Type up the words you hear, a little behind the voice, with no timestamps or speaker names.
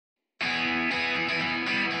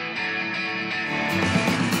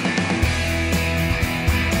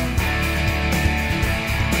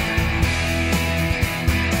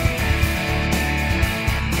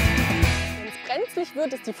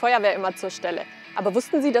begleitet, ist die Feuerwehr immer zur Stelle. Aber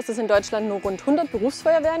wussten Sie, dass es in Deutschland nur rund 100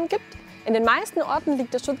 Berufsfeuerwehren gibt? In den meisten Orten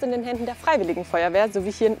liegt der Schutz in den Händen der Freiwilligen Feuerwehr, so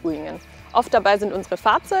wie hier in Uhingen. Oft dabei sind unsere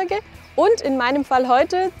Fahrzeuge und in meinem Fall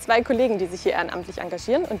heute 2 Kollegen, die sich hier ehrenamtlich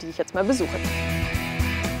engagieren und die ich jetzt mal besuche.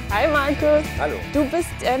 Hi Markus. Hallo. Du bist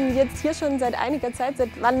jetzt hier schon seit einiger Zeit. Seit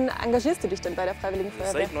wann engagierst du dich denn bei der Freiwilligen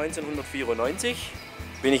Feuerwehr? Seit 1994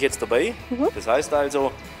 bin ich jetzt dabei. Das heißt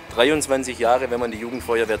also 23 Jahre, wenn man die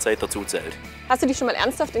Jugendfeuerwehrzeit dazu zählt. Hast du dich schon mal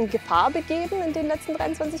ernsthaft in Gefahr begeben in den letzten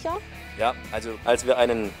 23 Jahren? Ja, also als wir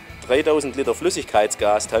einen 3000 Liter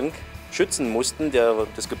Flüssigkeitsgastank schützen mussten,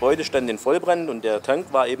 das Gebäude stand in Vollbrand und der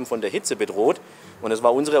Tank war eben von der Hitze bedroht. Und es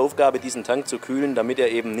war unsere Aufgabe, diesen Tank zu kühlen, damit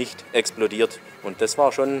er eben nicht explodiert. Und das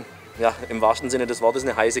war schon, ja, im wahrsten Sinne des Wortes,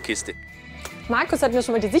 eine heiße Kiste. Markus hat mir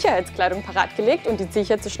schon mal die Sicherheitskleidung parat gelegt und die ziehe ich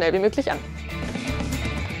jetzt so schnell wie möglich an.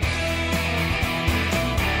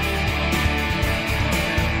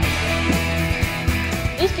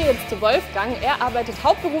 Ich gehe jetzt zu Wolfgang. Er arbeitet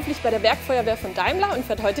hauptberuflich bei der Werkfeuerwehr von Daimler und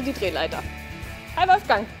fährt heute die Drehleiter. Hi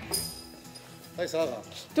Wolfgang. Hi Sarah.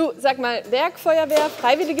 Du, sag mal, Werkfeuerwehr,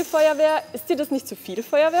 Freiwillige Feuerwehr, ist dir das nicht zu viel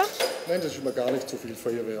Feuerwehr? Nein, das ist mir gar nicht zu viel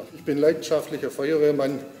Feuerwehr. Ich bin leidenschaftlicher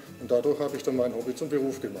Feuerwehrmann und dadurch habe ich dann mein Hobby zum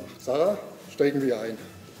Beruf gemacht. Sarah, steigen wir ein.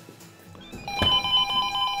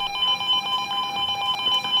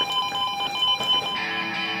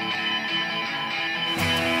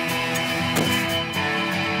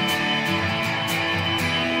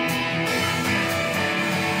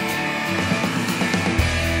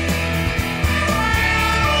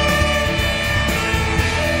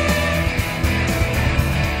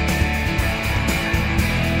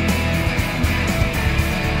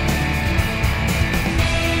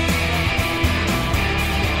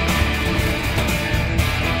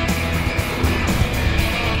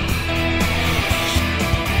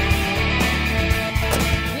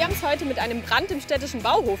 Mit einem Brand im städtischen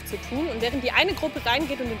Bauhof zu tun und während die eine Gruppe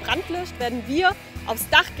reingeht und den Brand löscht, werden wir aufs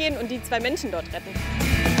Dach gehen und die 2 Menschen dort retten.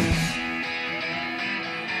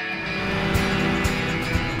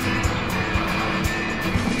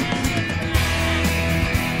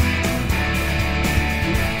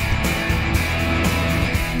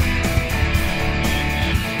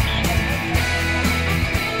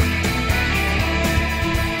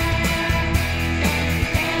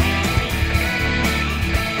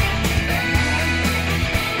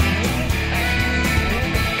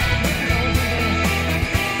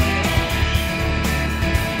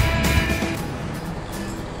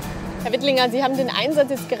 Herr Wittlinger, Sie haben den Einsatz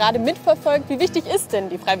jetzt gerade mitverfolgt. Wie wichtig ist denn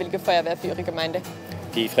die Freiwillige Feuerwehr für Ihre Gemeinde?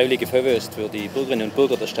 Die Freiwillige Feuerwehr ist für die Bürgerinnen und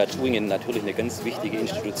Bürger der Stadt Uhingen natürlich eine ganz wichtige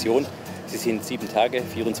Institution. Sie sind 7 Tage,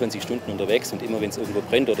 24 Stunden unterwegs und immer wenn es irgendwo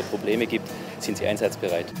brennt oder Probleme gibt, sind sie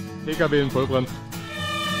einsatzbereit. PKW in Vollbrand.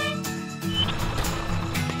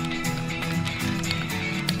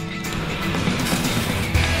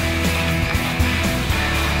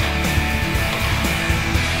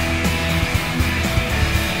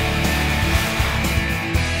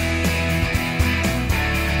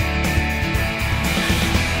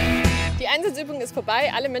 Die Einsatzübung ist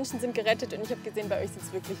vorbei, alle Menschen sind gerettet und ich habe gesehen, bei euch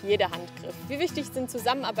sitzt wirklich jeder Handgriff. Wie wichtig sind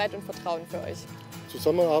Zusammenarbeit und Vertrauen für euch?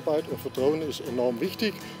 Zusammenarbeit und Vertrauen ist enorm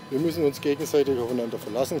wichtig. Wir müssen uns gegenseitig aufeinander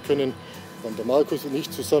verlassen können. Wenn der Markus und ich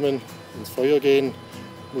zusammen ins Feuer gehen,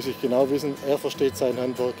 muss ich genau wissen, er versteht sein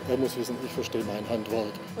Handwerk, er muss wissen, ich verstehe mein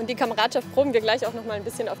Handwerk. Und die Kameradschaft proben wir gleich auch noch mal ein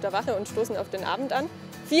bisschen auf der Wache und stoßen auf den Abend an.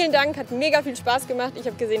 Vielen Dank, hat mega viel Spaß gemacht. Ich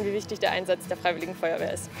habe gesehen, wie wichtig der Einsatz der Freiwilligen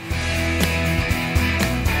Feuerwehr ist.